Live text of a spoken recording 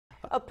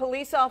A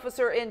police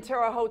officer in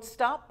Terre Haute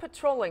stopped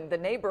patrolling the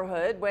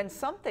neighborhood when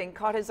something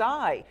caught his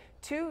eye.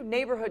 Two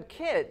neighborhood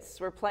kids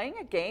were playing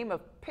a game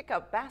of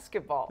pickup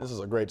basketball. This is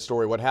a great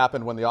story. What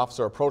happened when the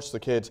officer approached the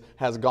kids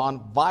has gone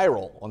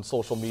viral on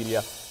social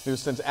media.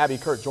 News 10's Abby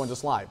Kurt joins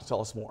us live to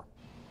tell us more.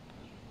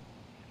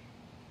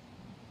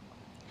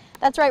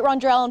 That's right,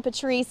 Rondrell and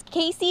Patrice.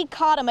 Casey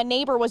Cottom, a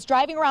neighbor, was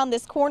driving around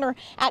this corner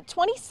at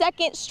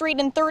 22nd Street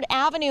and 3rd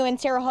Avenue in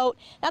Terre Haute.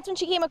 That's when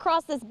she came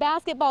across this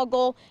basketball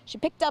goal. She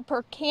picked up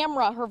her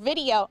camera, her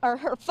video, or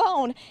her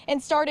phone,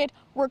 and started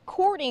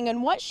recording.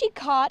 And what she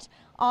caught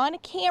on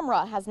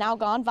camera has now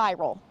gone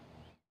viral.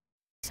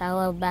 I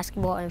love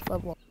basketball and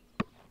football.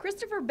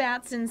 Christopher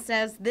Batson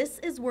says this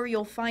is where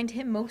you'll find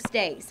him most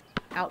days,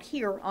 out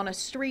here on a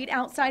street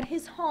outside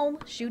his home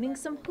shooting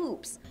some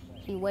hoops.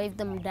 He waved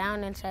them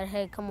down and said,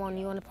 "Hey, come on,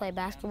 you want to play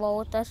basketball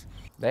with us?"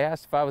 They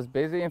asked if I was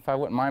busy, if I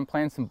wouldn't mind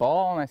playing some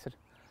ball, and I said,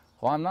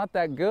 well, I'm not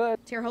that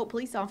good. Terre Haute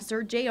police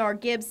officer J.R.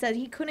 Gibbs said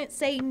he couldn't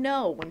say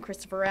no when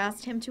Christopher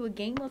asked him to a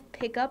game of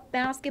pickup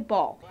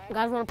basketball. You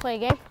guys want to play a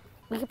game?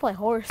 We can play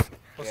horse.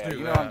 Let's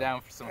do that. I'm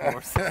down for some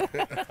horse.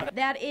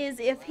 That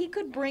is, if he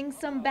could bring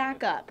some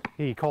backup.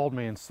 He called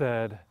me and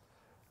said,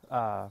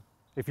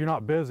 if you're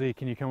not busy,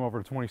 can you come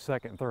over to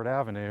 22nd and 3rd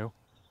Avenue?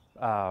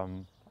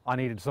 I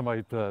needed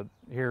somebody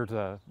here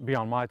to be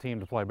on my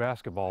team to play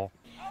basketball.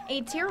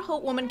 A Terre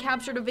Haute woman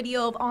captured a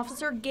video of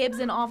Officer Gibbs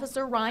and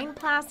Officer Ryan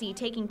Plassey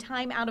taking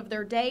time out of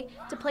their day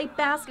to play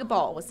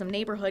basketball with some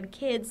neighborhood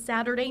kids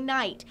Saturday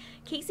night.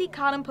 Casey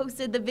Cottom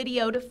posted the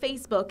video to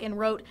Facebook and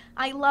wrote,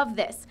 "I love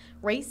this.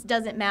 Race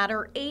doesn't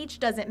matter, age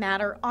doesn't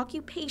matter,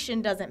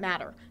 occupation doesn't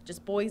matter.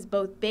 Just boys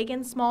both big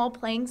and small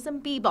playing some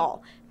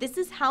b-ball. This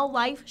is how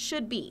life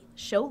should be.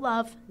 Show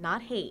love,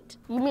 not hate."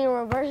 You mean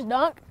reverse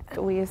dunk?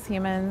 We as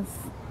humans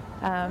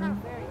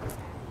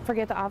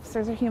forget the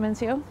officers are human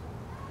too,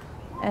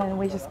 and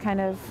we just kind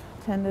of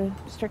tend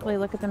to strictly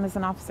look at them as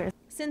an officer.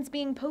 Since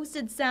being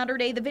posted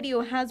Saturday, the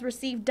video has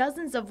received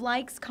dozens of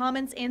likes,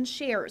 comments, and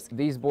shares.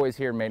 These boys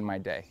here made my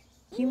day.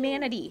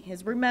 Humanity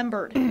is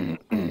remembered.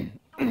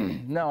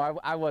 No,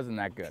 I wasn't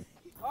that good.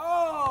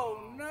 Oh,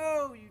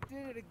 no, you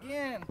did it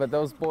again. But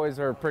those boys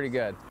are pretty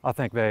good. I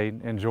think they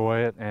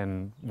enjoy it,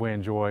 and we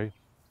enjoy,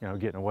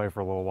 getting away for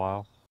a little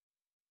while.